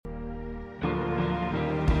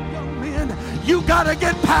You got to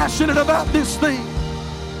get passionate about this thing.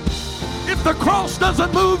 If the cross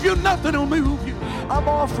doesn't move you, nothing will move you. I'm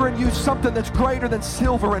offering you something that's greater than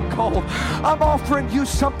silver and gold. I'm offering you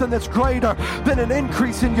something that's greater than an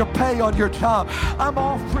increase in your pay on your job. I'm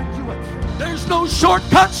offering you There's no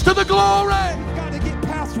shortcuts to the glory. We've got to get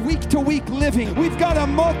past week-to-week living. We've got to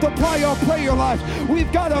multiply our prayer life.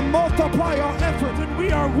 We've got to multiply our effort. And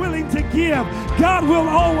we are willing to give. God will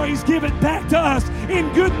always give it back to us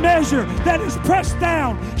in good measure that is pressed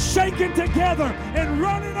down, shaken together, and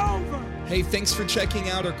running over. Hey, thanks for checking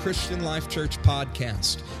out our Christian Life Church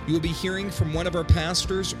podcast. You will be hearing from one of our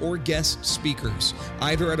pastors or guest speakers,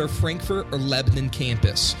 either at our Frankfort or Lebanon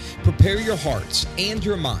campus. Prepare your hearts and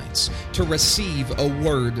your minds to receive a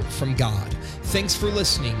word from God. Thanks for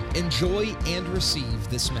listening. Enjoy and receive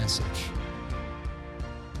this message.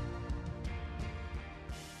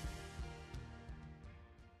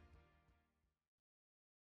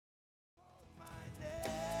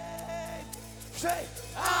 Say,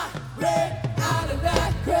 I read out of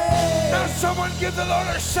that grave. Now someone give the Lord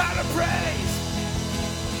a shout of praise.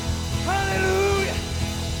 Hallelujah.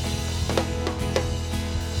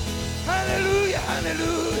 Hallelujah,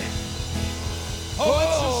 hallelujah. Oh,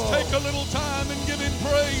 let's just take a little time and give him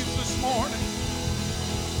praise this morning.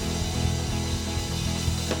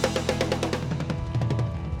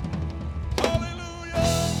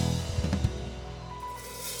 Hallelujah.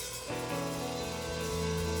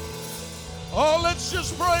 Oh, let's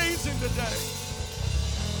just praise him today.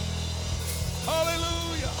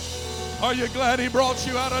 Hallelujah. Are you glad he brought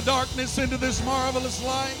you out of darkness into this marvelous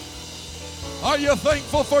light? Are you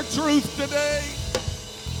thankful for truth today?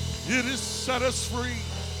 It has set us free.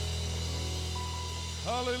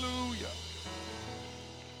 Hallelujah.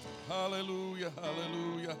 Hallelujah,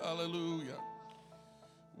 hallelujah, hallelujah.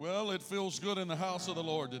 Well, it feels good in the house of the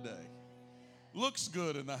Lord today. Looks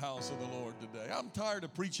good in the house of the Lord today. I'm tired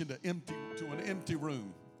of preaching to an empty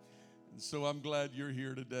room. And so I'm glad you're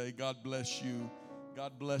here today. God bless you.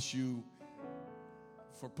 God bless you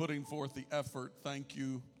for putting forth the effort. Thank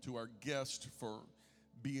you to our guest for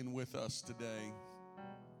being with us today.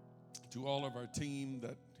 To all of our team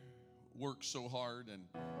that works so hard and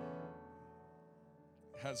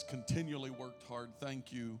has continually worked hard,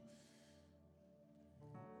 thank you.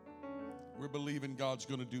 We're believing God's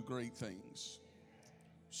going to do great things.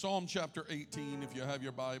 Psalm chapter 18, if you have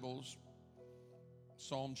your Bibles.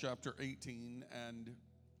 Psalm chapter 18, and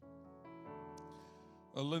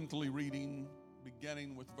a lengthy reading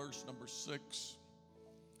beginning with verse number 6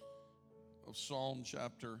 of Psalm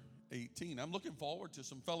chapter 18. I'm looking forward to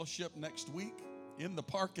some fellowship next week in the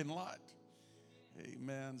parking lot.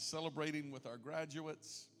 Amen. Celebrating with our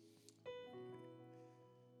graduates.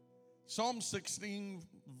 Psalm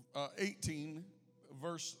 18,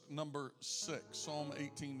 verse number 6. Psalm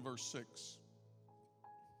 18, verse 6.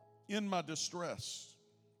 In my distress,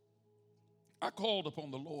 I called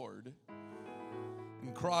upon the Lord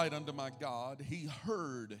and cried unto my God. He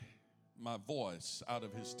heard my voice out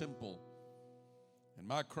of his temple, and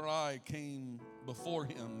my cry came before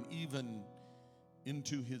him, even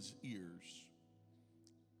into his ears.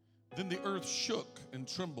 Then the earth shook and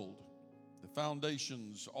trembled. The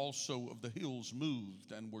foundations also of the hills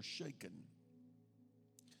moved and were shaken,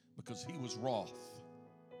 because he was wroth.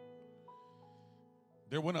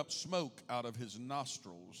 There went up smoke out of his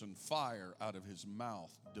nostrils, and fire out of his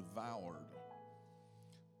mouth devoured.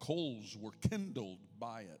 Coals were kindled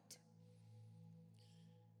by it.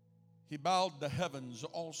 He bowed the heavens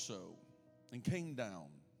also and came down,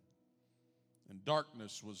 and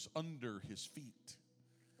darkness was under his feet.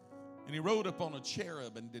 And he rode upon a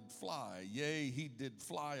cherub and did fly. Yea, he did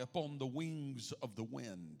fly upon the wings of the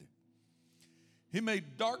wind. He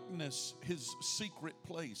made darkness his secret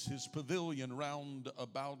place. His pavilion round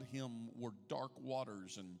about him were dark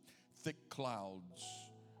waters and thick clouds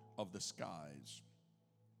of the skies.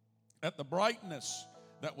 At the brightness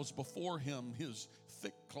that was before him, his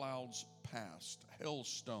thick clouds passed,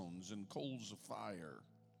 hailstones and coals of fire.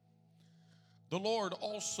 The Lord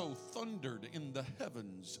also thundered in the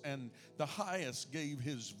heavens, and the highest gave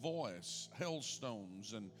his voice,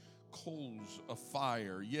 hailstones and coals of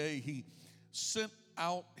fire. Yea, he sent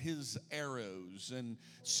out his arrows and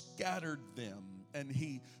scattered them, and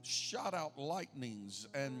he shot out lightnings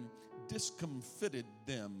and discomfited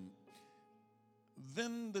them.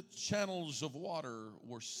 Then the channels of water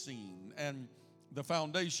were seen, and the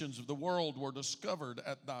foundations of the world were discovered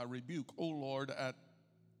at thy rebuke, O Lord, at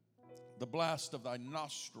the blast of thy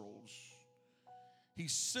nostrils. He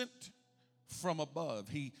sent from above.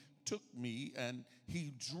 He took me and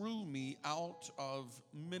he drew me out of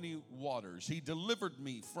many waters. He delivered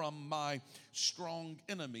me from my strong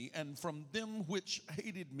enemy and from them which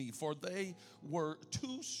hated me, for they were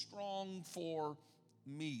too strong for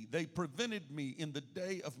me. They prevented me in the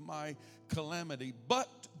day of my calamity,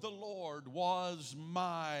 but the Lord was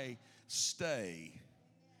my stay.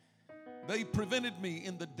 They prevented me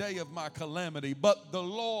in the day of my calamity, but the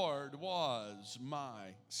Lord was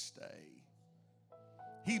my stay.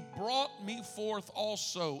 He brought me forth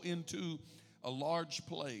also into a large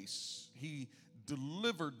place. He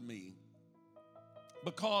delivered me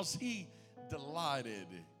because he delighted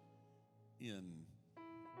in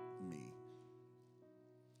me.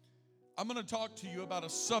 I'm going to talk to you about a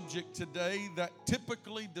subject today that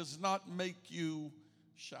typically does not make you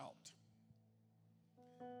shout.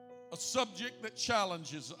 A subject that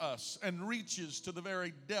challenges us and reaches to the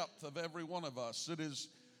very depth of every one of us. It is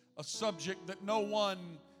a subject that no one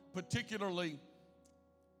particularly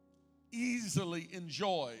easily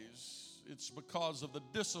enjoys. It's because of the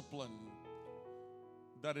discipline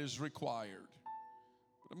that is required.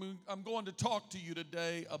 But I'm going to talk to you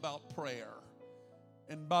today about prayer.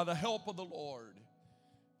 And by the help of the Lord,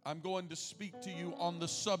 I'm going to speak to you on the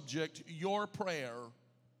subject, your prayer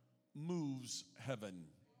moves heaven.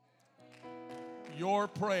 Your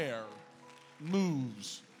prayer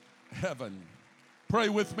moves heaven. Pray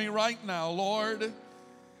with me right now. Lord,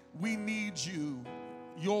 we need you,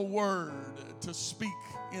 your word, to speak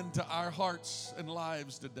into our hearts and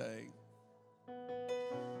lives today.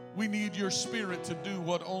 We need your spirit to do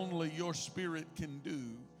what only your spirit can do.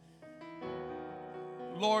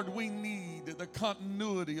 Lord, we need the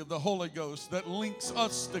continuity of the Holy Ghost that links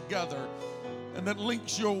us together and that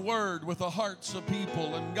links your word with the hearts of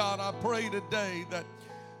people. And God, I pray today that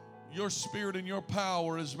your spirit and your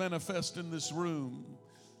power is manifest in this room.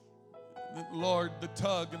 That, Lord, the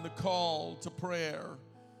tug and the call to prayer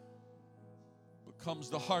becomes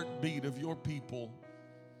the heartbeat of your people.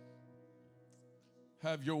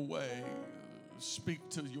 Have your way. Speak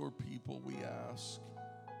to your people, we ask.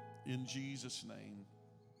 In Jesus' name,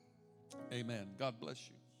 amen. God bless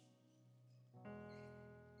you.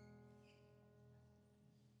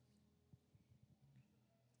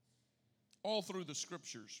 All through the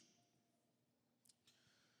scriptures,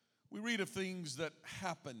 we read of things that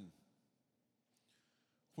happen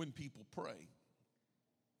when people pray.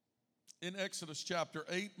 In Exodus chapter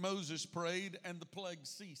 8, Moses prayed and the plague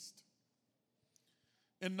ceased.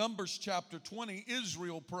 In Numbers chapter 20,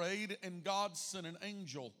 Israel prayed and God sent an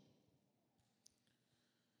angel.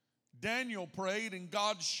 Daniel prayed and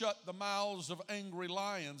God shut the mouths of angry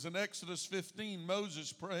lions. In Exodus 15,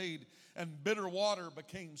 Moses prayed and bitter water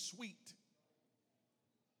became sweet.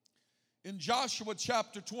 In Joshua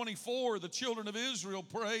chapter 24, the children of Israel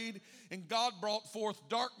prayed and God brought forth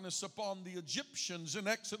darkness upon the Egyptians. In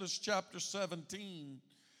Exodus chapter 17,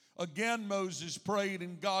 again Moses prayed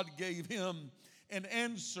and God gave him an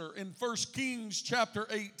answer. In 1 Kings chapter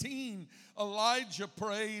 18, Elijah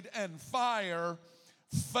prayed and fire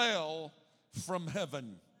fell from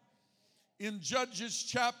heaven. In Judges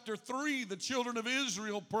chapter 3, the children of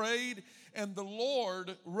Israel prayed and the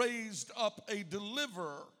Lord raised up a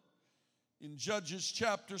deliverer. In Judges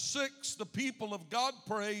chapter 6, the people of God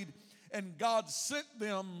prayed and God sent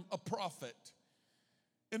them a prophet.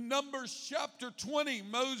 In Numbers chapter 20,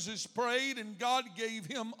 Moses prayed and God gave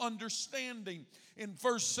him understanding. In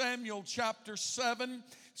 1 Samuel chapter 7,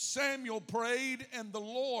 Samuel prayed and the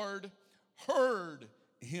Lord heard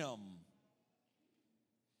him.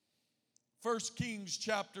 1 Kings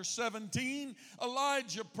chapter 17,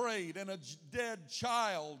 Elijah prayed and a dead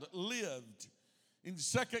child lived. In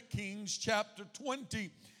 2 Kings chapter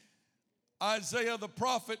 20, Isaiah the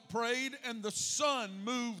prophet prayed and the sun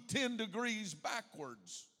moved 10 degrees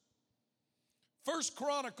backwards. 1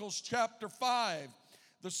 Chronicles chapter 5,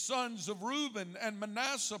 the sons of Reuben and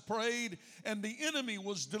Manasseh prayed and the enemy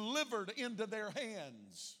was delivered into their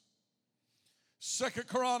hands. 2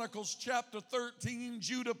 Chronicles chapter 13,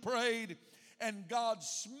 Judah prayed and God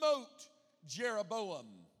smote Jeroboam.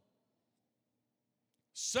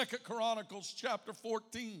 2 Chronicles chapter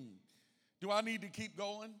 14. Do I need to keep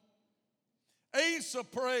going? Asa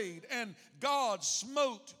prayed and God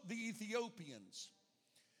smote the Ethiopians.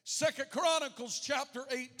 2 Chronicles chapter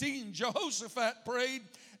 18, Jehoshaphat prayed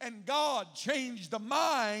and God changed the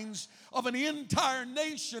minds of an entire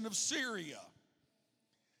nation of Syria.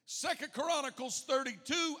 2 Chronicles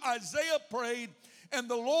 32, Isaiah prayed and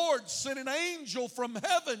the Lord sent an angel from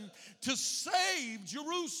heaven to save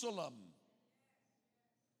Jerusalem.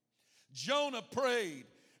 Jonah prayed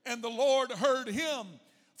and the Lord heard him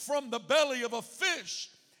from the belly of a fish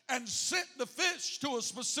and sent the fish to a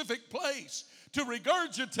specific place to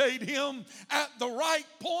regurgitate him at the right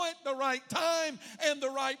point, the right time, and the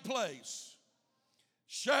right place.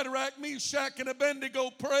 Shadrach, Meshach, and Abednego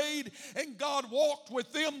prayed, and God walked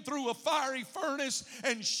with them through a fiery furnace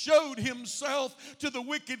and showed himself to the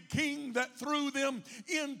wicked king that threw them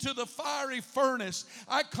into the fiery furnace.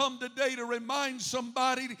 I come today to remind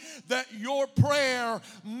somebody that your prayer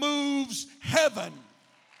moves heaven.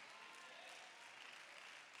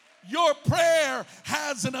 Your prayer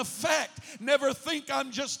has an effect. Never think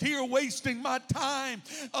I'm just here wasting my time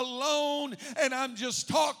alone and I'm just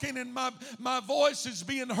talking and my voice is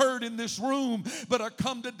being heard in this room. But I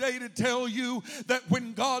come today to tell you that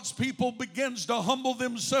when God's people begins to humble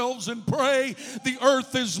themselves and pray, the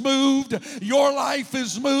earth is moved, your life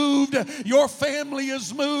is moved, your family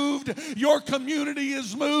is moved, your community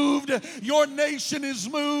is moved, your nation is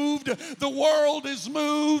moved, the world is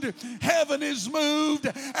moved, heaven is moved,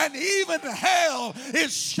 and even hell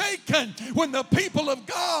is shaken when the people of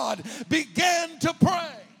God began to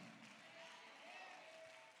pray.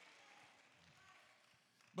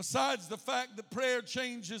 Besides the fact that prayer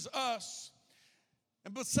changes us,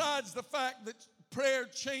 and besides the fact that prayer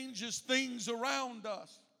changes things around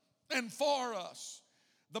us and for us,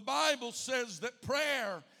 the Bible says that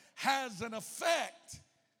prayer has an effect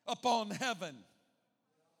upon heaven.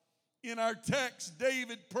 In our text,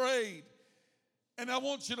 David prayed. And I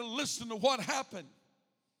want you to listen to what happened.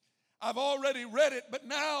 I've already read it, but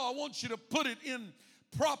now I want you to put it in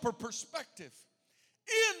proper perspective.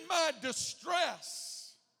 In my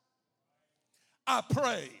distress, I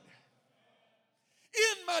prayed.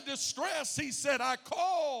 In my distress, he said, I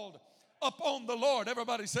called upon the Lord.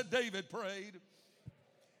 Everybody said David prayed.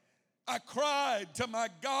 I cried to my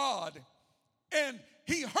God, and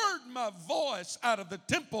he heard my voice out of the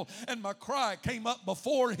temple, and my cry came up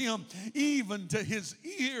before him, even to his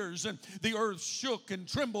ears. And the earth shook and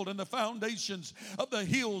trembled, and the foundations of the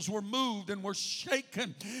hills were moved and were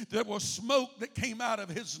shaken. There was smoke that came out of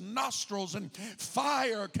his nostrils, and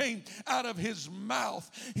fire came out of his mouth.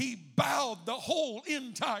 He bowed the whole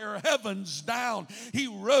entire heavens down. He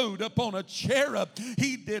rode upon a cherub.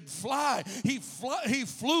 He did fly. He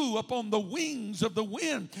flew upon the wings of the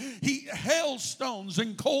wind. Hailstones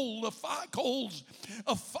and coals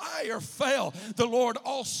of fire fell. The Lord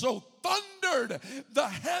also thundered the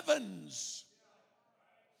heavens.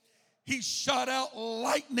 He shot out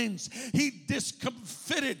lightnings. He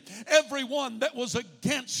discomfited everyone that was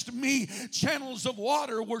against me. Channels of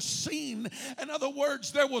water were seen. In other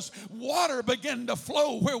words, there was water began to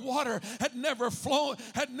flow where water had never flowed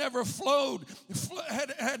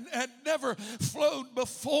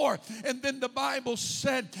before. And then the Bible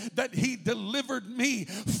said that he delivered me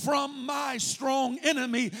from my strong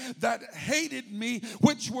enemy that hated me,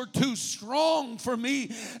 which were too strong for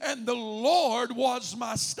me. And the Lord was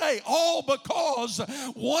my stay. All because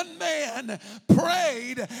one man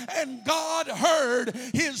prayed and God heard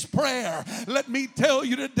his prayer. Let me tell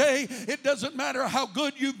you today, it doesn't matter how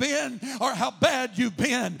good you've been or how bad you've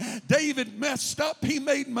been. David messed up. He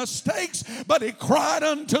made mistakes, but he cried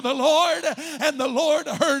unto the Lord, and the Lord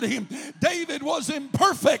heard him. David was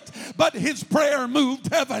imperfect, but his prayer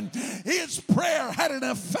moved heaven. His prayer had an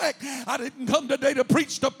effect. I didn't come today to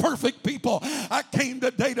preach to perfect people. I came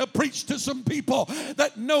today to preach to some people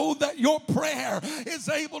that know that your prayer is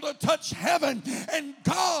able to touch heaven, and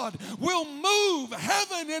God will move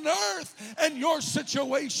heaven and earth and your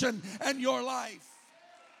situation and your life.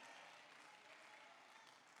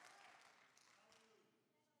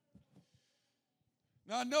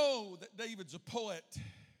 Now, I know that David's a poet.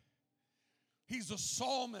 He's a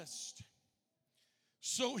psalmist.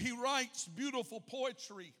 So he writes beautiful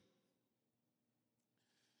poetry.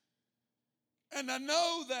 And I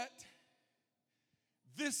know that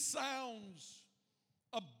this sounds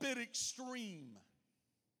a bit extreme.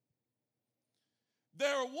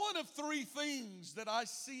 There are one of three things that I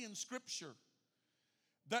see in Scripture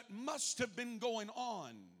that must have been going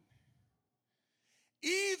on.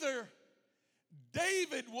 Either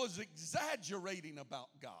David was exaggerating about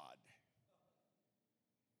God.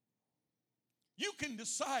 You can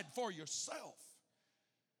decide for yourself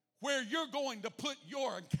where you're going to put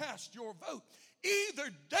your and cast your vote. Either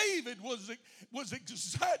David was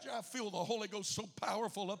exaggerating. I feel the Holy Ghost so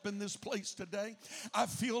powerful up in this place today. I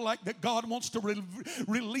feel like that God wants to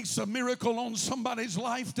release a miracle on somebody's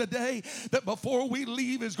life today, that before we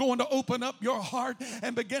leave is going to open up your heart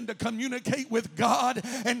and begin to communicate with God,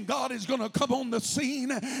 and God is going to come on the scene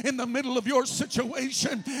in the middle of your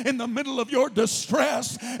situation, in the middle of your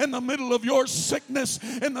distress, in the middle of your sickness,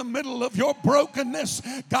 in the middle of your brokenness.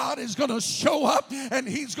 God is going to show up, and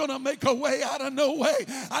he's going to make a way out of no way.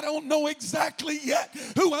 I don't know exactly yet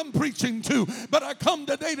who I'm preaching to, but I come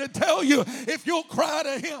today to tell you, if you'll cry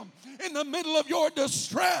to him in the middle of your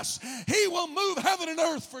distress, he will move heaven and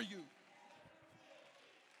earth for you.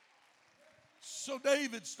 So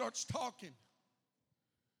David starts talking.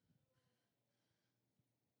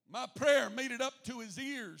 My prayer made it up to his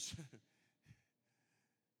ears,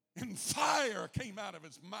 and fire came out of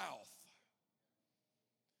his mouth.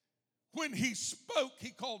 When he spoke, he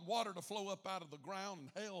called water to flow up out of the ground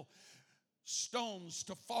and hail stones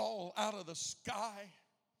to fall out of the sky.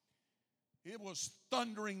 It was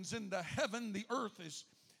thunderings into heaven. The earth is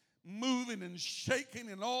moving and shaking,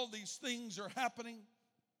 and all these things are happening.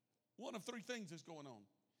 One of three things is going on.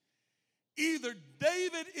 Either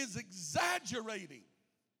David is exaggerating,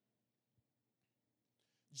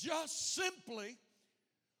 just simply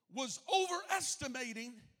was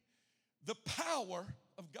overestimating the power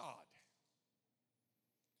of God.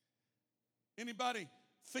 Anybody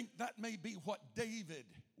think that may be what David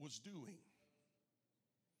was doing?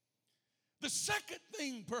 The second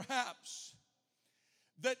thing, perhaps,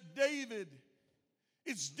 that David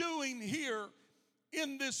is doing here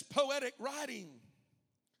in this poetic writing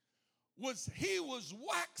was he was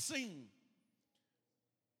waxing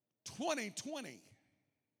 2020.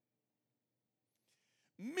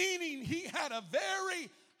 Meaning he had a very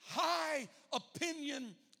high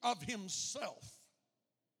opinion of himself.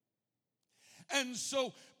 And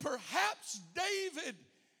so perhaps David,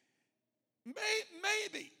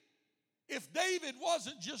 maybe if David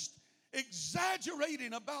wasn't just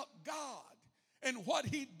exaggerating about God and what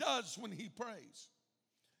he does when he prays.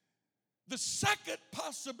 The second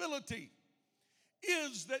possibility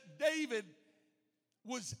is that David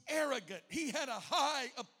was arrogant. He had a high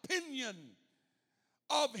opinion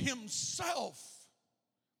of himself.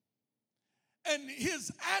 And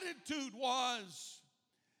his attitude was,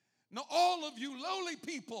 now all of you lowly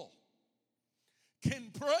people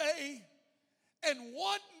can pray and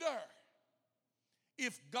wonder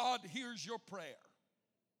if God hears your prayer.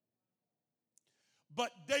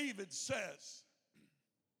 But David says,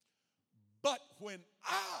 but when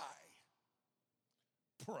I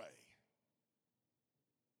pray,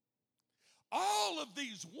 all of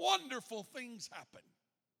these wonderful things happen.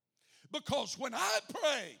 Because when I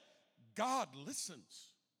pray, God listens.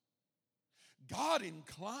 God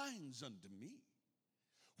inclines unto me.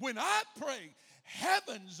 When I pray,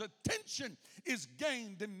 heaven's attention is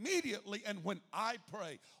gained immediately. And when I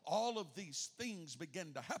pray, all of these things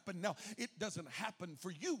begin to happen. Now, it doesn't happen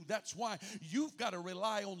for you. That's why you've got to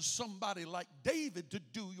rely on somebody like David to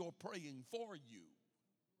do your praying for you.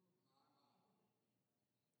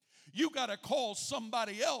 You got to call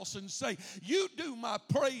somebody else and say, you do my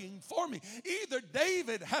praying for me. Either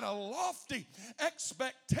David had a lofty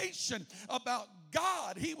expectation about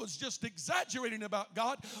God, he was just exaggerating about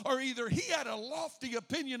God, or either he had a lofty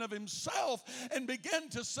opinion of himself and began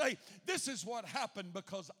to say, this is what happened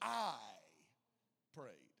because I prayed.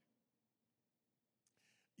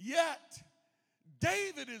 Yet,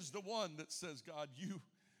 David is the one that says, God,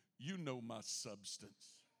 you know my substance.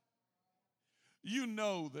 You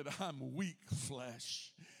know that I'm weak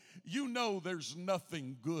flesh. You know there's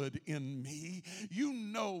nothing good in me. You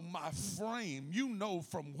know my frame. You know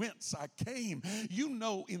from whence I came. You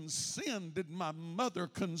know in sin did my mother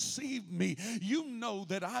conceive me. You know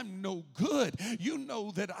that I'm no good. You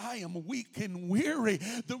know that I am weak and weary.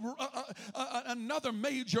 Another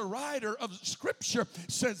major writer of Scripture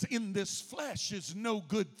says in this flesh is no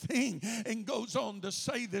good thing, and goes on to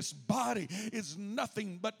say this body is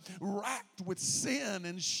nothing but racked with sin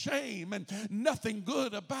and shame, and nothing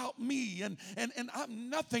good about me, and I'm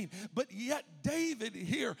nothing. But yet David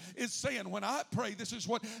here is saying, when I pray, this is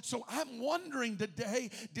what. So I'm wondering today,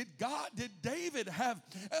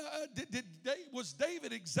 was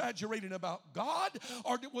David exaggerating about God,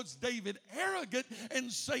 or was David arrogant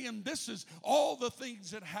and saying this is all the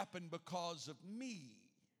things that happen because of me?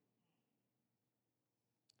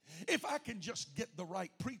 If I can just get the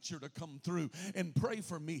right preacher to come through and pray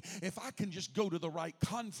for me, if I can just go to the right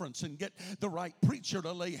conference and get the right preacher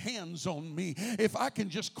to lay hands on me, if I can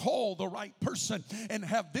just call the right person and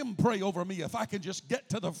have them pray over me, if I can just get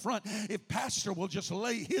to the front, if pastor will just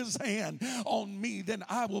lay his hand on me, then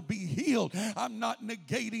I will be healed. I'm not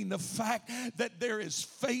negating the fact that there is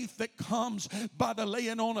faith that comes by the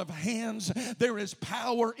laying on of hands. There is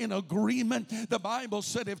power in agreement. The Bible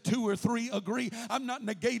said if two or three agree. I'm not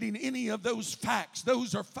negating debating any of those facts.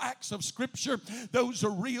 Those are facts of Scripture. Those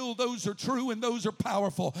are real, those are true, and those are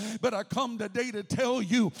powerful. But I come today to tell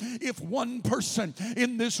you, if one person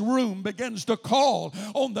in this room begins to call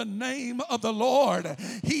on the name of the Lord,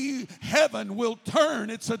 heaven will turn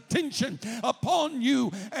its attention upon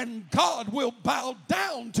you, and God will bow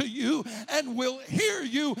down to you and will hear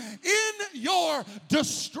you in your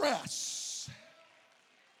distress.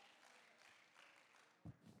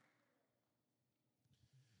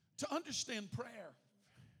 To understand prayer,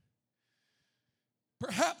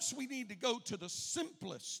 perhaps we need to go to the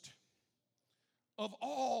simplest of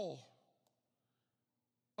all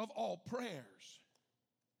prayers.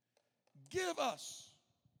 Give us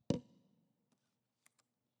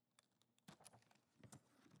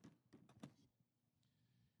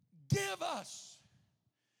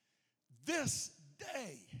this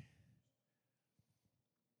day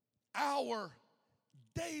our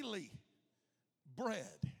daily bread.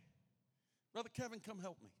 Brother Kevin, come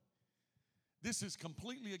help me. This is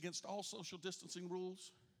completely against all social distancing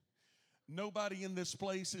rules. Nobody in this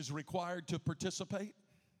place is required to participate.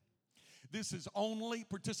 This is only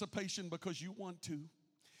participation because you want to.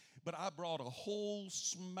 But I brought a whole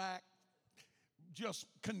smack, just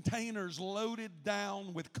containers loaded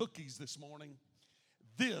down with cookies this morning.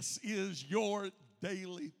 This is your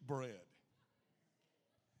daily bread.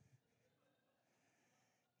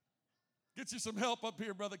 Get you some help up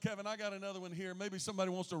here, Brother Kevin. I got another one here. Maybe somebody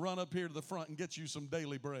wants to run up here to the front and get you some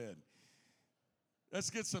daily bread. Let's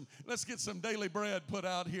get some daily bread put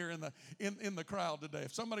out here in the crowd today.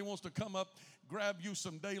 If somebody wants to come up, grab you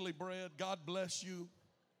some daily bread. God bless you.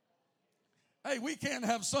 Hey, we can't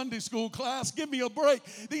have Sunday school class. Give me a break.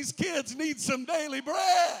 These kids need some daily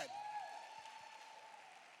bread.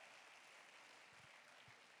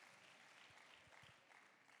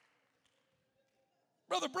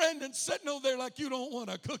 Brother Brandon's sitting over there like you don't want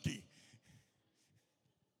a cookie.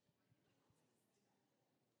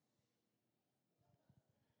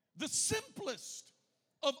 The simplest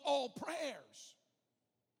of all prayers,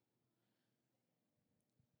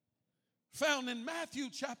 found in Matthew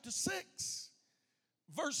chapter 6,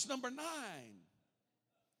 verse number 9.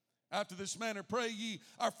 After this manner pray ye,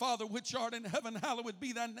 our Father which art in heaven, hallowed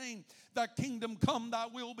be thy name. Thy kingdom come, thy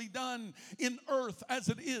will be done in earth as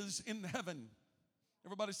it is in heaven.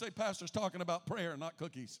 Everybody say, pastor's talking about prayer, not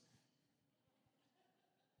cookies.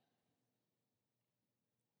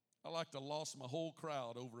 I like to lost my whole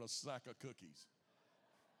crowd over a sack of cookies.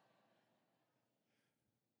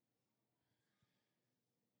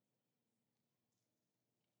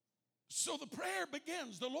 So the prayer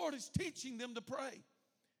begins. The Lord is teaching them to pray.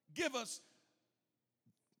 Give us,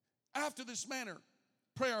 after this manner,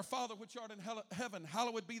 pray, our Father which art in heaven,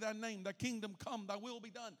 hallowed be thy name. Thy kingdom come, thy will be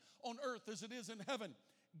done on earth as it is in heaven.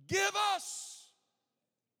 Give us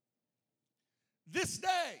this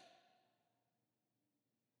day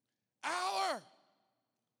our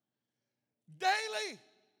daily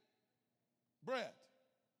bread.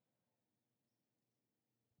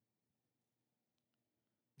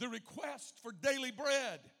 The request for daily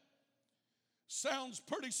bread sounds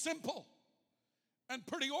pretty simple and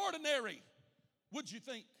pretty ordinary, would you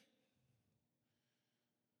think?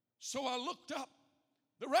 So I looked up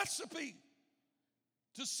the recipe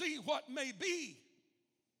to see what may be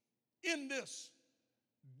in this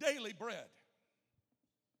daily bread.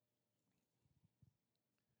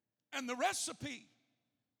 And the recipe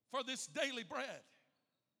for this daily bread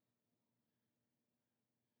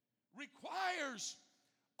requires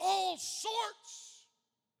all sorts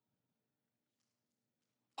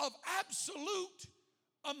of absolute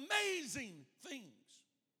amazing things.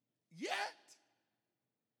 Yet,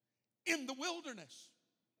 in the wilderness,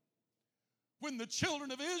 when the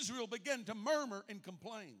children of Israel began to murmur and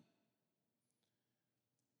complain,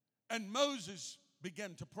 and Moses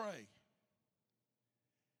began to pray,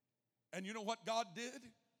 and you know what God did?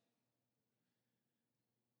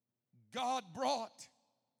 God brought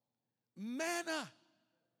manna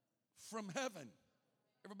from heaven.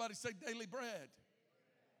 Everybody say daily bread.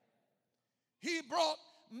 He brought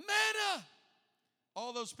manna.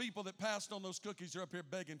 All those people that passed on those cookies are up here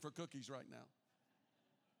begging for cookies right now.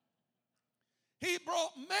 He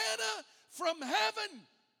brought manna from heaven.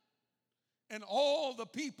 And all the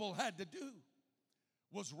people had to do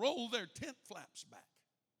was roll their tent flaps back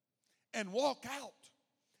and walk out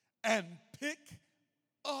and pick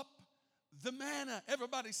up the manna.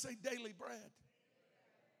 Everybody say daily bread.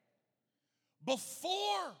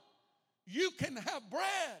 Before you can have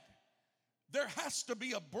bread, there has to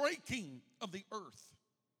be a breaking of the earth.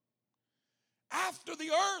 After the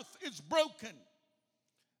earth is broken,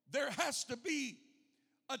 there has to be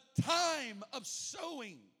a time of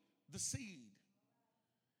sowing the seed.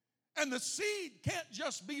 And the seed can't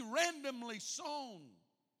just be randomly sown,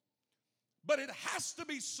 but it has to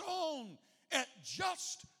be sown at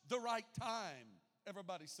just the right time.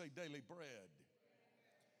 Everybody say daily bread.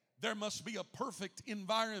 There must be a perfect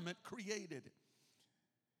environment created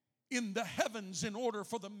in the heavens in order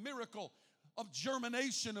for the miracle of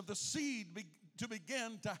germination of the seed to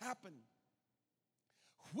begin to happen.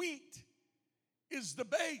 Wheat is the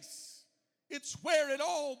base. It's where it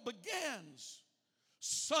all begins.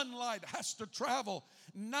 Sunlight has to travel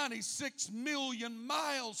 96 million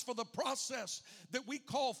miles for the process that we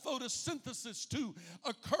call photosynthesis to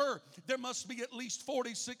occur. There must be at least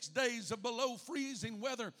 46 days of below freezing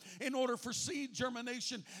weather in order for seed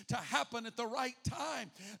germination to happen at the right time.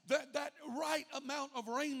 That right amount of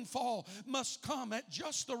rainfall must come at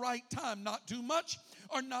just the right time, not too much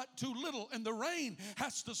or not too little. And the rain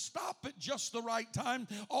has to stop at just the right time,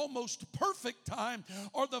 almost perfect time,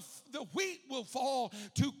 or the wheat will fall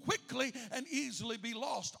too quickly and easily be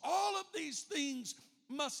lost. All of these things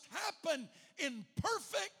must happen in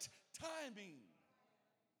perfect timing.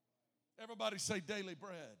 Everybody say daily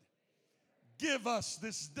bread. Give us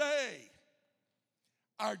this day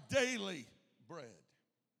our daily bread.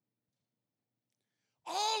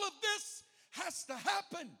 All of this has to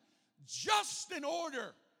happen just in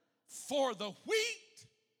order for the wheat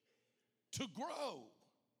to grow.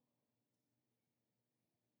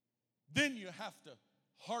 Then you have to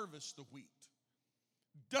harvest the wheat.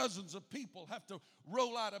 Dozens of people have to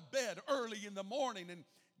roll out of bed early in the morning and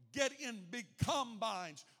get in big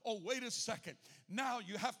combines. Oh, wait a second. Now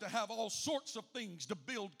you have to have all sorts of things to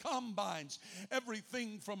build combines.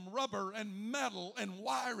 Everything from rubber and metal and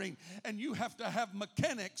wiring. And you have to have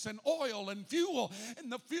mechanics and oil and fuel.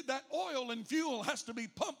 And that oil and fuel has to be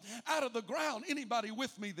pumped out of the ground. Anybody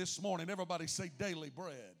with me this morning? Everybody say daily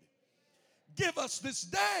bread. Give us this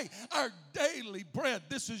day our daily bread.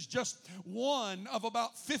 This is just one of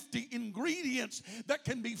about 50 ingredients that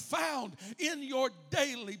can be found in your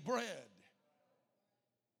daily bread.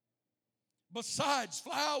 Besides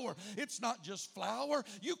flour, it's not just flour.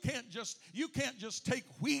 You can't just take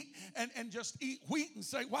wheat and just eat wheat and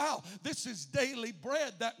say, wow, this is daily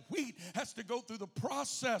bread. That wheat has to go through the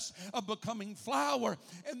process of becoming flour.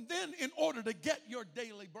 And then in order to get your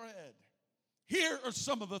daily bread, here are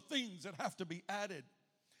some of the things that have to be added.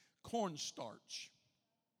 Cornstarch,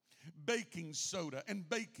 baking soda and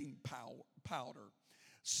baking powder,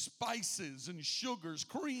 spices and sugars,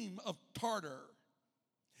 cream of tartar,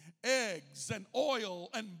 eggs and oil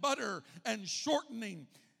and butter and shortening,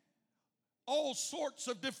 all sorts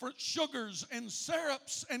of different sugars and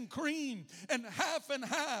syrups and cream and half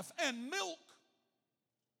and milk.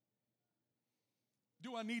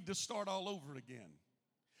 Do I need to start all over again?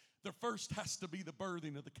 There first has to be the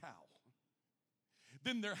birthing of the cow.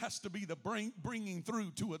 Then there has to be the bringing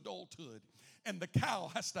through to adulthood. And the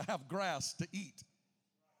cow has to have grass to eat.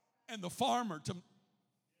 And the farmer to...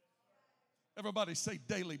 Everybody say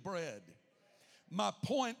daily bread. My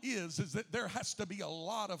point is that there has to be a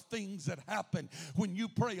lot of things that happen when you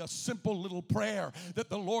pray a simple little prayer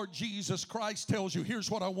that the Lord Jesus Christ tells you,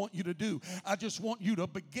 here's what I want you to do. I just want you to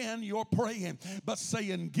begin your praying by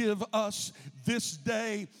saying, give us this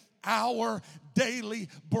day our daily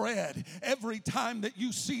bread. Every time that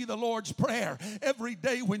you see the Lord's Prayer, every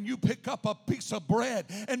day when you pick up a piece of bread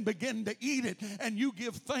and begin to eat it and you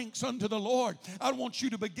give thanks unto the Lord, I want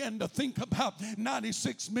you to begin to think about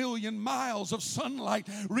 96 million miles of sunlight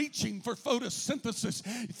reaching for photosynthesis.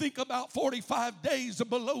 Think about 45 days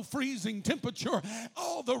of below freezing temperature,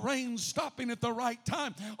 all the rain stopping at the right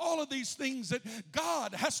time, all of these things that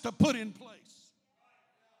God has to put in place.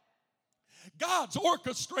 God's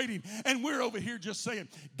orchestrating, and we're over here just saying,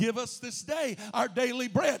 give us this day our daily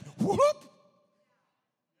bread. Whoop!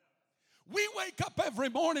 We wake up every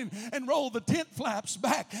morning and roll the tent flaps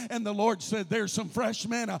back, and the Lord said, there's some fresh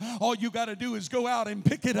manna. All you got to do is go out and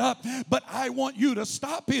pick it up. But I want you to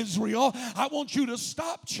stop, Israel. I want you to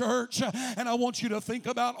stop, church, and I want you to think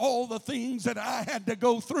about all the things that I had to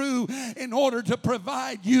go through in order to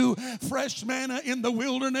provide you fresh manna in the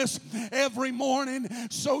wilderness every morning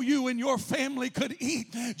so you and your family could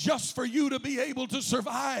eat, just for you to be able to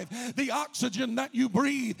survive the oxygen that you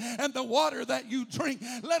breathe and the water that you drink,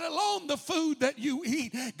 let alone the food that you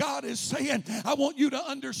eat. God is saying, I want you to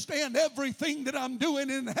understand everything that I'm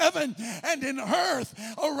doing in heaven and in earth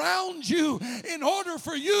around you in order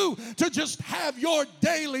for you to just have your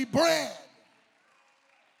daily bread.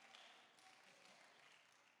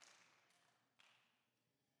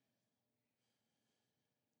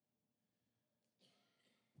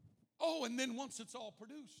 Oh, and then once it's all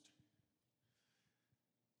produced,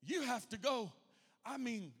 You have to go. I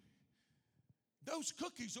mean, those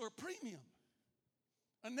cookies are a premium.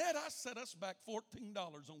 Annette, I set us back $14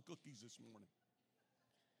 on cookies this morning.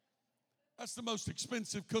 That's the most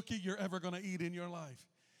expensive cookie you're ever going to eat in your life.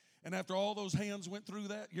 And after all those hands went through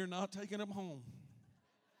that, you're not taking them home.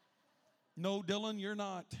 No, Dylan, you're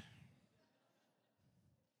not.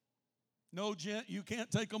 No, Gent, you can't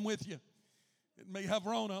take them with you. It may have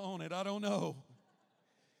Rona on it. I don't know.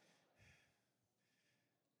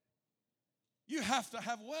 You have to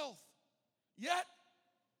have wealth. Yet,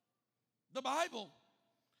 the Bible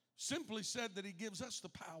simply said that He gives us the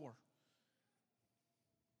power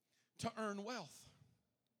to earn wealth.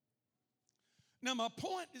 Now, my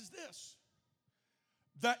point is this,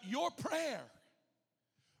 that your prayer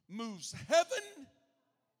moves heaven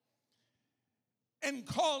and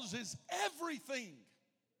causes everything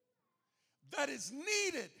that is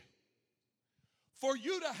needed for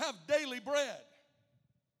you to have daily bread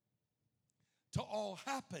to all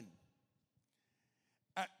happen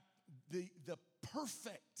at the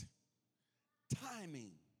perfect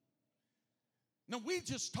timing. Now, we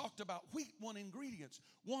just talked about wheat, one ingredients,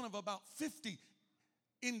 one of about 50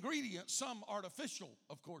 ingredients, some artificial,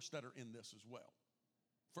 of course, that are in this as well,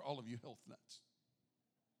 for all of you health nuts.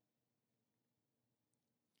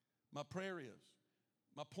 My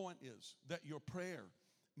point is that your prayer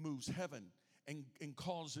moves heaven and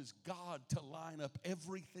causes God to line up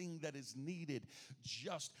everything that is needed,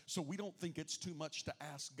 just so we don't think it's too much to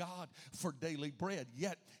ask God for daily bread.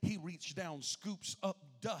 Yet He reached down, scoops up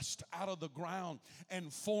dust out of the ground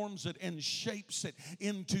and forms it and shapes it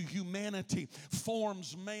into humanity,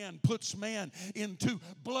 forms man, puts man into,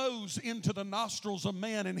 blows into the nostrils of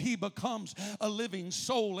man, and he becomes a living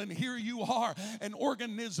soul. And here you are, an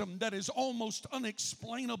organism that is almost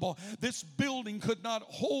unexplainable. This building could not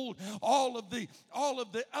hold all of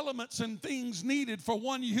the elements and things needed for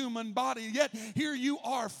one human body, yet here you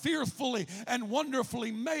are, fearfully and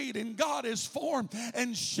wonderfully made, and God has formed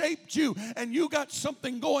and shaped you, and you got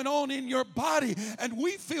something going on in your body, and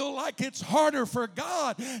we feel like it's harder for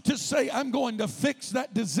God to say, I'm going to fix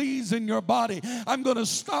that disease in your body. I'm going to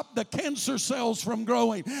stop the cancer cells from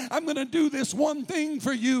growing. I'm going to do this one thing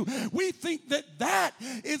for you. We think that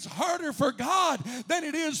is harder for God than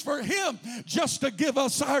it is for Him just to give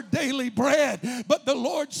us our daily bread. But the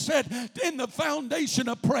Lord said in the foundation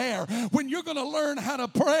of prayer, when you're going to learn how to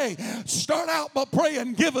pray, start out by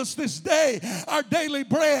praying, give us this day our daily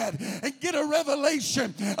bread, and get a revelation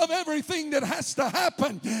of everything that has to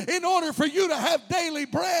happen in order for you to have daily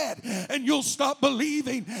bread. And you'll stop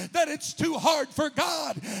believing that it's too hard for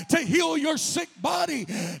God to heal your sick body,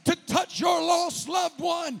 to touch your lost loved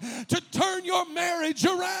one, to turn your marriage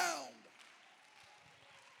around.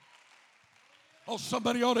 Oh,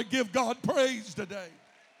 somebody ought to give God praise today.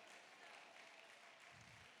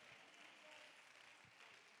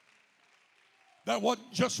 That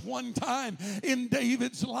wasn't just one time in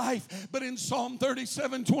David's life, but in Psalm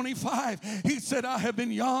 37:25, he said, I have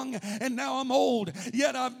been young and now I'm old,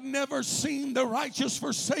 yet I've never seen the righteous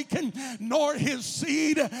forsaken, nor his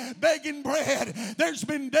seed begging bread. There's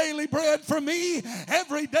been daily bread for me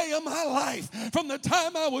every day of my life, from the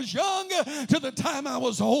time I was young to the time I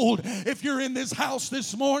was old. If you're in this house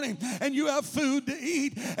this morning and you have food to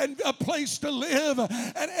eat and a place to live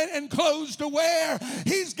and clothes to wear,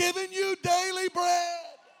 He's given you daily bread.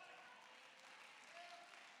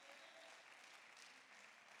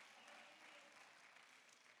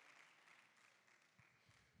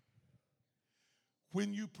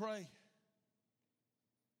 When you pray,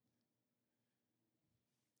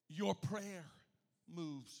 your prayer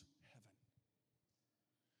moves heaven.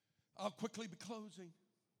 I'll quickly be closing.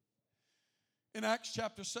 In Acts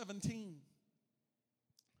chapter 17,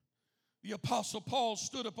 the Apostle Paul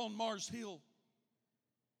stood upon Mars Hill,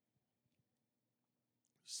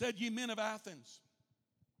 said, Ye men of Athens,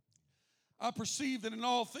 I perceive that in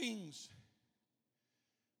all things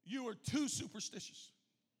you are too superstitious.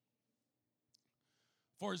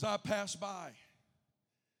 For as I pass by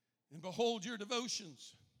and behold your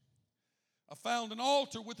devotions, I found an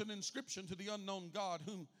altar with an inscription to the unknown God,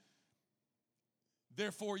 whom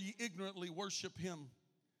therefore ye ignorantly worship Him.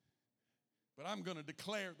 But I'm going to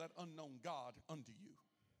declare that unknown God unto you.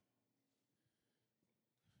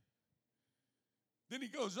 Then he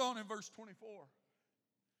goes on in verse 24.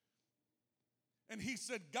 And he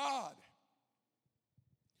said, God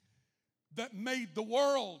that made the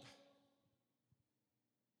world.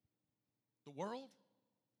 The world?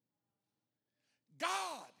 God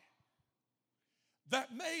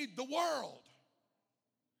that made the world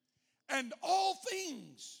and all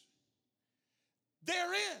things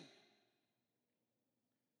therein.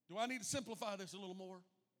 Do I need to simplify this a little more?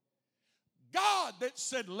 God that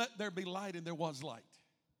said, let there be light, and there was light.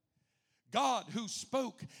 God who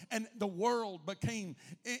spoke and the world became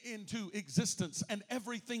into existence, and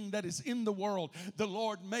everything that is in the world the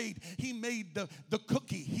Lord made. He made the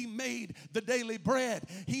cookie. He made the daily bread.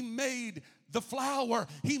 He made the flour.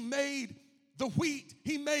 He made the wheat.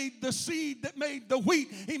 He made the seed that made the wheat.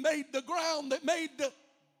 He made the ground that made the...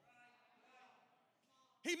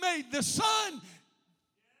 He made the sun.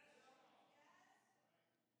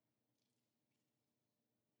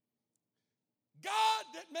 God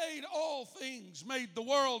that made all things, made the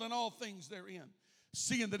world and all things therein,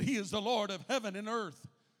 seeing that he is the Lord of heaven and earth,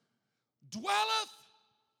 dwelleth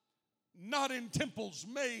not in temples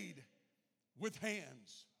made with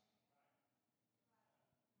hands.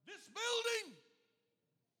 This building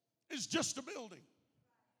is just a building.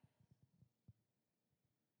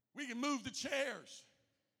 We can move the chairs,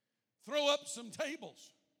 throw up some tables,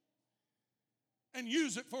 and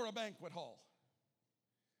use it for a banquet hall.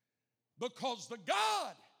 Because the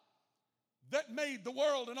God that made the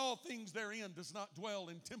world and all things therein does not dwell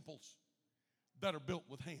in temples that are built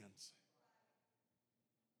with hands.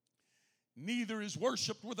 Neither is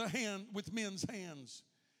worshipped with men's hands,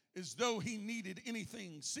 as though he needed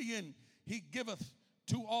anything, seeing he giveth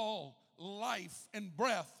to all life and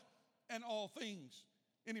breath and all things.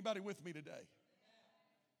 Anybody with me today?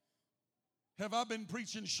 Have I been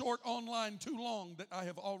preaching short online too long that I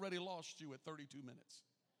have already lost you at 32 minutes?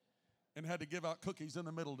 And had to give out cookies in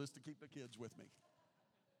the middle just to keep the kids with me.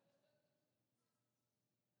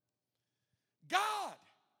 God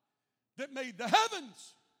that made the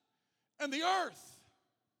heavens and the earth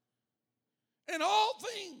and all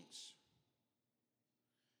things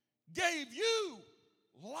gave you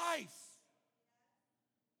life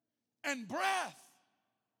and breath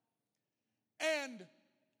and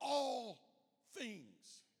all things.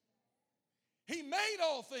 He made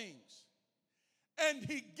all things. And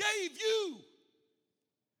he gave you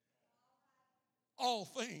all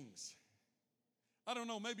things. I don't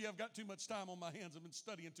know, maybe I've got too much time on my hands. I've been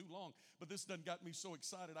studying too long. But this done got me so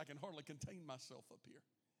excited I can hardly contain myself up here.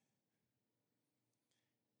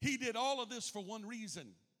 He did all of this for one reason.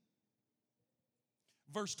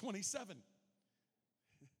 Verse 27.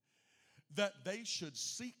 That they should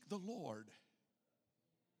seek the Lord,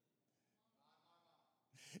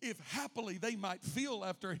 if happily they might feel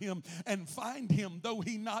after him and find him, though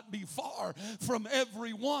he not be far from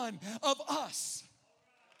every one of us.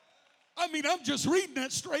 I mean, I'm just reading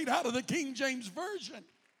that straight out of the King James Version.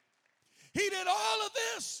 He did all of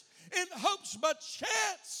this in hopes but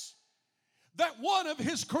chance that one of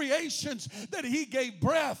his creations that he gave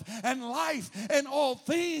breath and life and all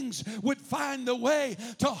things would find the way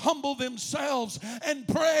to humble themselves and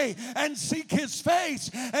pray and seek his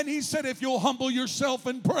face. And he said, if you'll humble yourself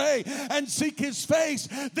and pray and seek his face,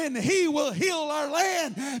 then he will heal our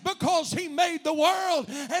land, because he made the world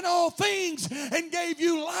and all things and gave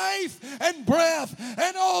you life and breath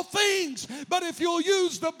and all things. But if you'll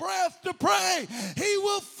use the breath to pray, he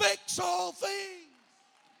will fix all things.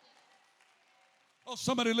 Oh,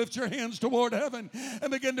 somebody lift your hands toward heaven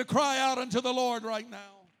and begin to cry out unto the Lord right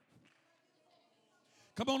now.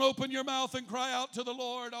 Come on, open your mouth and cry out to the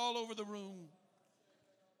Lord all over the room.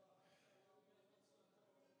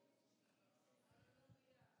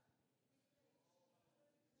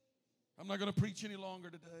 I'm not going to preach any longer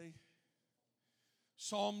today.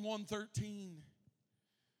 Psalm 113,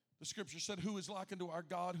 the scripture said, who is like unto our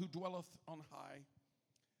God, who dwelleth on high,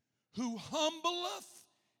 who humbleth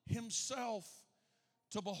himself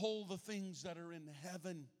to behold the things that are in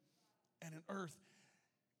heaven and in earth.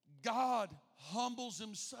 God humbles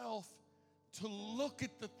himself to look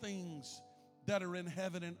at the things that are in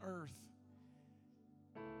heaven and earth.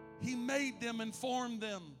 He made them and formed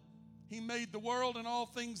them. He made the world and all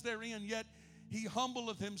things therein, yet he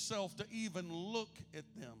humbleth himself to even look at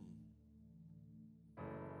them.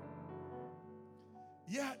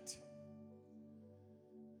 Yet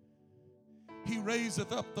he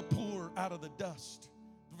raiseth up the poor out of the dust.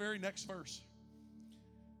 The very next verse.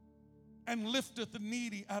 And lifteth the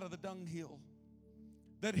needy out of the dunghill,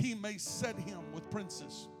 that he may set him with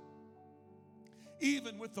princes,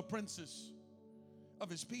 even with the princes of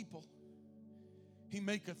his people. He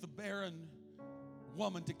maketh the barren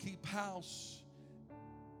woman to keep house,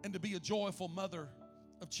 and to be a joyful mother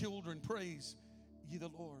of children. Praise ye the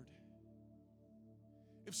Lord.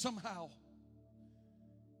 If somehow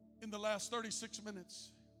in the last 36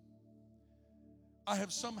 minutes I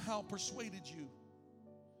have somehow persuaded you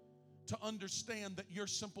to understand that your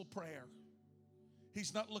simple prayer,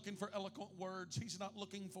 he's not looking for eloquent words. He's not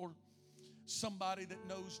looking for somebody that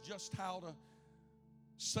knows just how to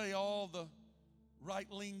say all the right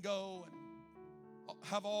lingo and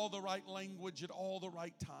have all the right language at all the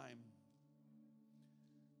right time.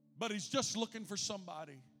 But He's just looking for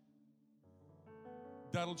somebody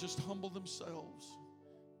that'll just humble themselves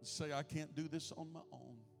and say, I can't do this on my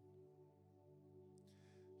own.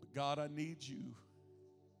 But God, I need you.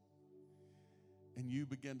 And you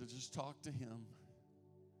begin to just talk to Him.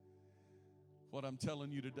 What I'm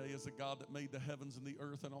telling you today is the God that made the heavens and the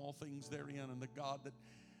earth and all things therein, and the God that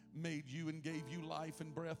made you and gave you life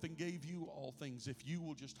and breath and gave you all things. If you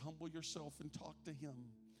will just humble yourself and talk to Him,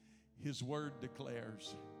 His word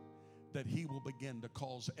declares that He will begin to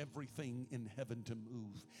cause everything in heaven to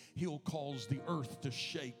move. He'll cause the earth to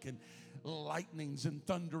shake, and lightnings and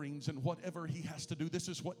thunderings and whatever He has to do. This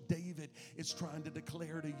is what David is trying to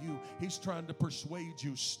declare to you. He's trying to persuade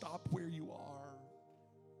you, stop where you are.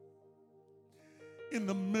 In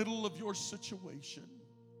the middle of your situation,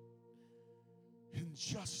 and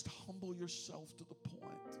just humble yourself to the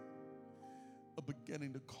point of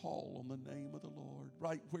beginning to call on the name of the Lord.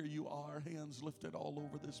 Right where you are, hands lifted all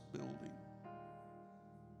over this building.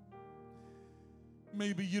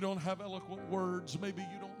 Maybe you don't have eloquent words. Maybe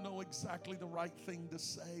you don't know exactly the right thing to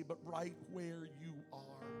say, but right where you are.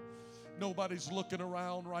 Nobody's looking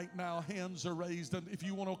around right now. Hands are raised. And if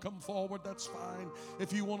you want to come forward, that's fine.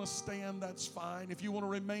 If you want to stand, that's fine. If you want to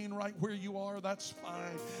remain right where you are, that's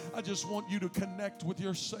fine. I just want you to connect with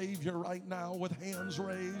your Savior right now with hands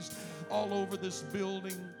raised all over this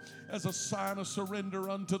building as a sign of surrender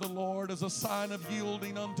unto the Lord, as a sign of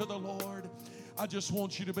yielding unto the Lord. I just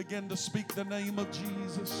want you to begin to speak the name of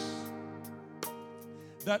Jesus.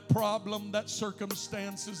 That problem, that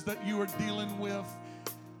circumstances that you are dealing with,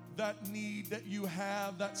 that need that you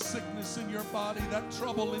have, that sickness in your body, that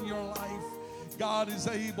trouble in your life, God is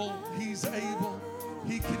able. He's able.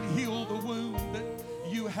 He can heal the wound that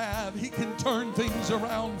you have. He can turn things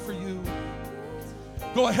around for you.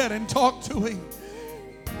 Go ahead and talk to Him,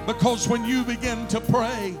 because when you begin to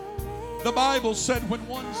pray, the Bible said when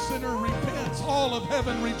one sinner repents, all of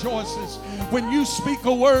heaven rejoices. When you speak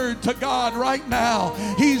a word to God right now,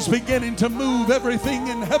 He's beginning to move everything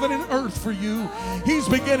in heaven and earth for you. He's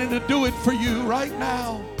beginning to do it for you right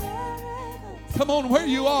now. Come on, where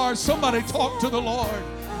you are, somebody talk to the Lord.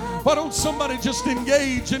 Why don't somebody just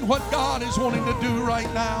engage in what God is wanting to do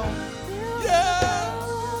right now? Yes.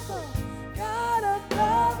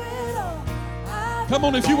 Come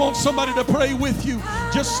on, if you want somebody to pray with you,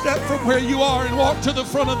 just step from where you are and walk to the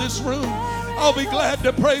front of this room. I'll be glad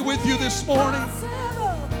to pray with you this morning.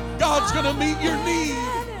 God's going to meet your need.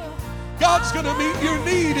 God's going to meet your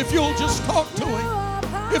need if you'll just talk to Him.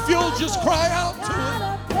 If you'll just cry out to Him.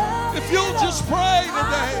 If you'll just pray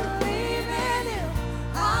today.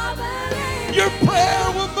 Your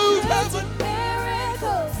prayer will move heaven.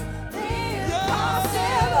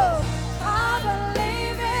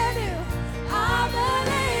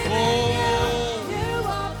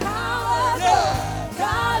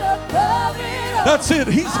 That's it.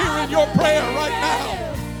 He's hearing your prayer right now.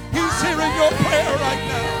 He's hearing your prayer right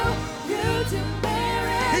now.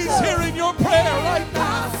 He's hearing your prayer right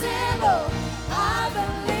now.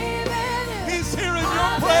 He's hearing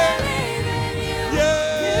your prayer. Yeah.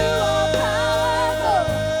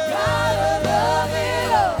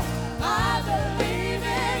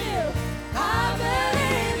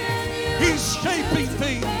 He's shaping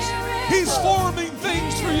things. He's forming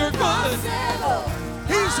things for your good.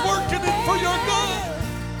 He's working it for your good.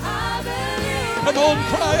 Come on,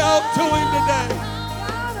 cry out to Him today.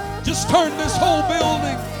 Just turn this whole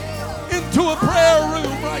building into a prayer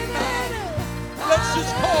room right now. Let's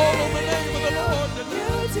just call on the name of the Lord today.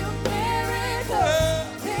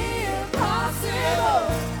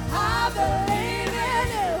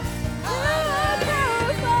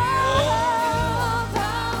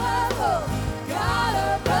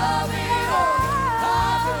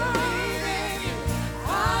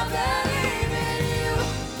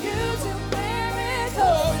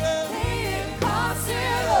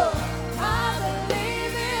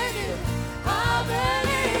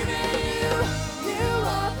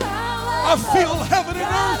 I feel heaven and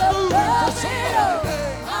earth moving for somebody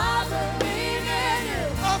today.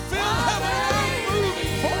 I feel heaven and earth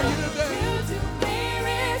moving for you today.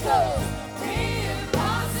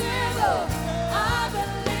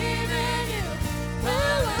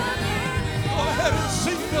 Go ahead and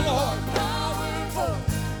sing the Lord.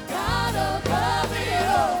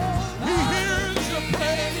 He hears your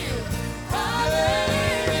prayer.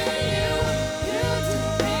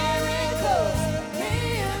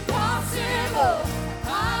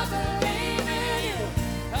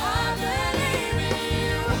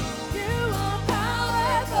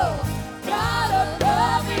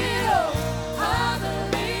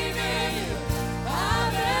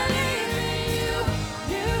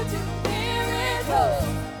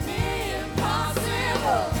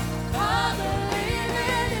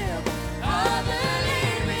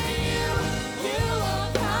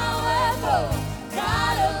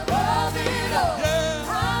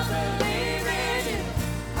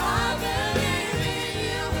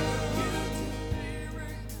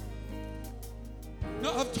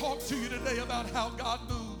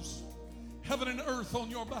 heaven and earth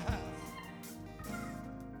on your behalf.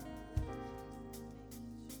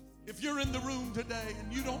 If you're in the room today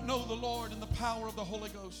and you don't know the Lord and the power of the Holy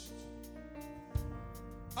Ghost,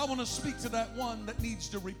 I want to speak to that one that needs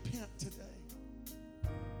to repent today.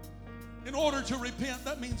 In order to repent,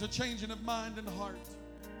 that means a changing of mind and heart.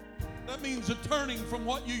 That means a turning from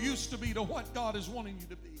what you used to be to what God is wanting you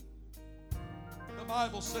to be. The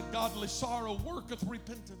Bible said, godly sorrow worketh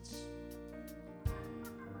repentance.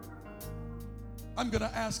 I'm going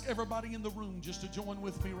to ask everybody in the room just to join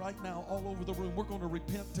with me right now, all over the room. We're going to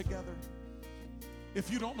repent together.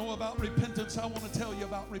 If you don't know about repentance, I want to tell you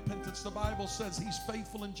about repentance. The Bible says He's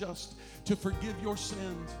faithful and just to forgive your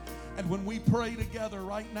sins. And when we pray together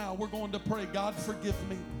right now, we're going to pray, God, forgive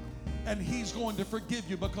me. And He's going to forgive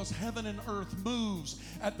you, because heaven and earth moves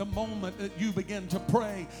at the moment that you begin to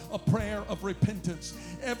pray a prayer of repentance.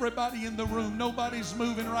 Everybody in the room, nobody's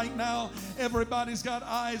moving right now. Everybody's got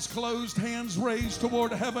eyes closed, hands raised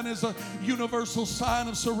toward heaven as a universal sign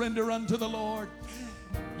of surrender unto the Lord.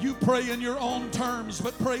 You pray in your own terms,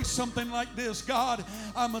 but pray something like this: God,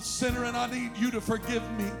 I'm a sinner and I need you to forgive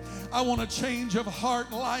me. I want a change of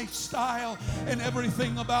heart, lifestyle, and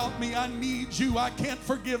everything about me. I need you. I can't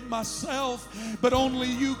forgive myself, but only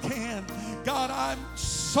you can. God, I'm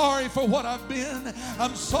sorry for what I've been.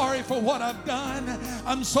 I'm sorry for what I've done.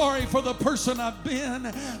 I'm sorry for the person I've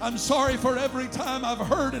been. I'm sorry for every time I've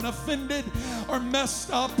hurt and offended or messed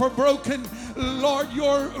up or broken, Lord,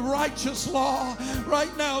 your righteous law.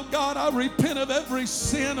 Right now, God, I repent of every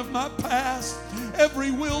sin of my past,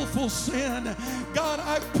 every willful sin. God,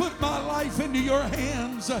 I put my life into your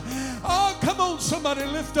hands. Oh, come on, somebody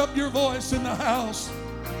lift up your voice in the house.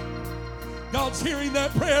 God's hearing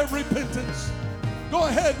that prayer of repentance. Go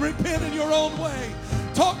ahead, repent in your own way.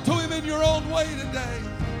 Talk to Him in your own way today.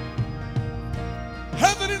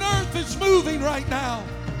 Heaven and earth is moving right now.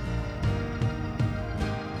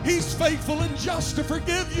 He's faithful and just to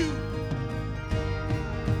forgive you.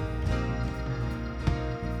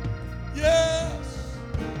 Yes.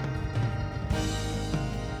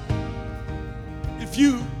 If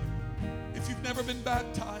you've never been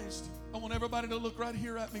baptized, I want everybody to look right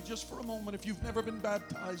here at me just for a moment. If you've never been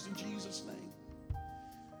baptized in Jesus' name,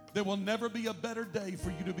 there will never be a better day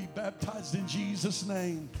for you to be baptized in Jesus'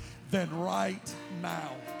 name than right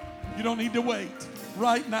now. You don't need to wait.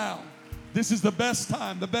 Right now. This is the best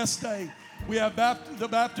time, the best day. We have the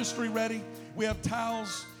baptistry ready. We have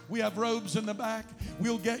towels. We have robes in the back.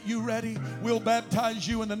 We'll get you ready. We'll baptize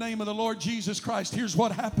you in the name of the Lord Jesus Christ. Here's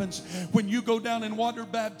what happens when you go down in water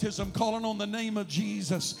baptism, calling on the name of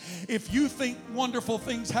Jesus. If you think wonderful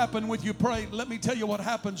things happen when you pray, let me tell you what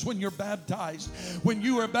happens when you're baptized. When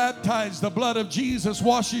you are baptized, the blood of Jesus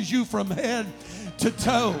washes you from head to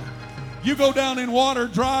toe. You go down in water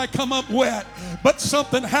dry, come up wet. But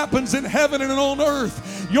something happens in heaven and on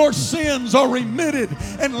earth. Your sins are remitted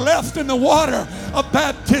and left in the water of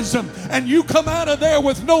baptism. And you come out of there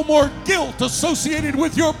with no more guilt associated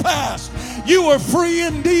with your past. You are free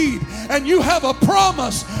indeed. And you have a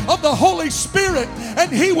promise of the Holy Spirit.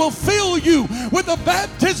 And He will fill you with the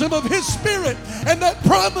baptism of His Spirit. And that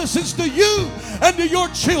promise is to you and to your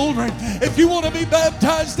children. If you want to be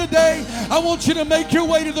baptized today, I want you to make your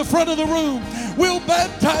way to the front of the room. We'll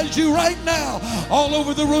baptize you right now. All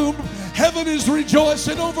over the room, heaven is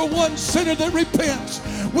rejoicing over one sinner that repents.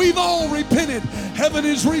 We've all repented. Heaven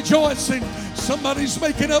is rejoicing. Somebody's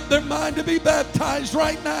making up their mind to be baptized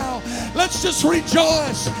right now. Let's just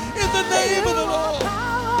rejoice in the name of the Lord.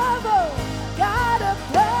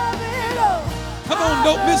 Come on,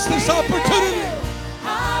 don't miss this opportunity.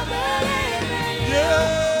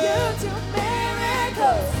 Yeah.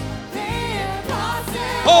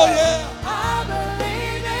 Oh, yeah. I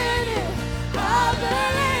believe in you. I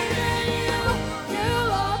believe in you. You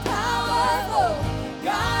are powerful.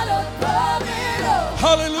 God above it all.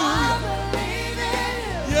 Hallelujah. I believe in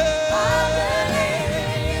you. Yeah. I believe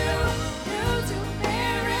in you. You do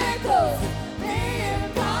miracles. The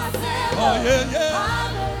impossible. Oh, yeah, yeah. I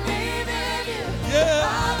believe in you. Yeah.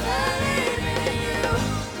 I believe in you.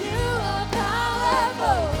 You are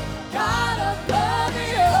powerful. God above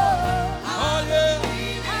it all. Oh, yeah.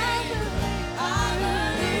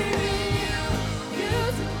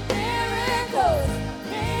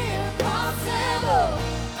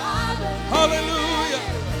 Hallelujah.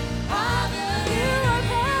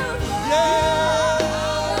 Yeah.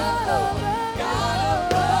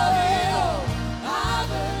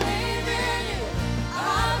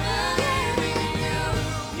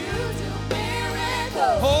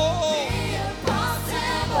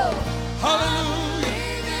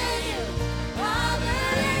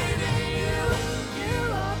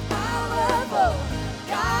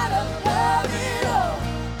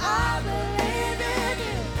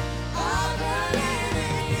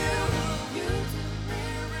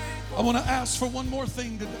 want to ask for one more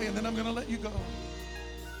thing today, and then I'm going to let you go.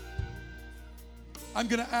 I'm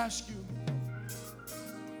going to ask you,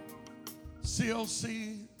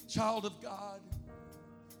 CLC, child of God,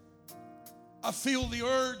 I feel the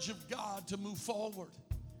urge of God to move forward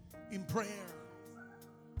in prayer.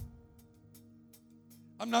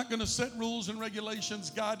 I'm not going to set rules and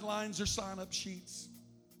regulations, guidelines, or sign-up sheets.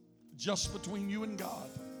 Just between you and God.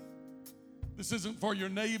 This isn't for your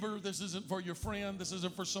neighbor. This isn't for your friend. This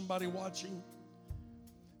isn't for somebody watching.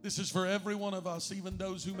 This is for every one of us, even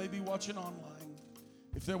those who may be watching online.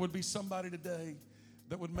 If there would be somebody today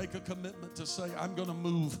that would make a commitment to say, I'm going to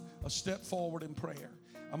move a step forward in prayer.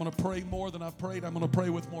 I'm going to pray more than I've prayed. I'm going to pray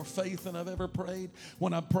with more faith than I've ever prayed.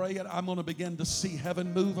 When I pray it, I'm going to begin to see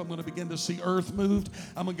heaven move. I'm going to begin to see earth moved.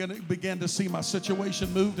 I'm going to begin to see my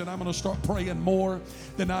situation moved, and I'm going to start praying more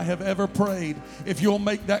than I have ever prayed. If you'll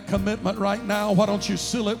make that commitment right now, why don't you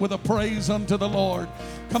seal it with a praise unto the Lord?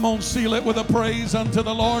 Come on, seal it with a praise unto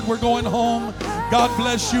the Lord. We're going home. God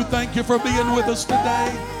bless you. Thank you for being with us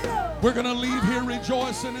today. We're going to leave here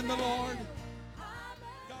rejoicing in the Lord.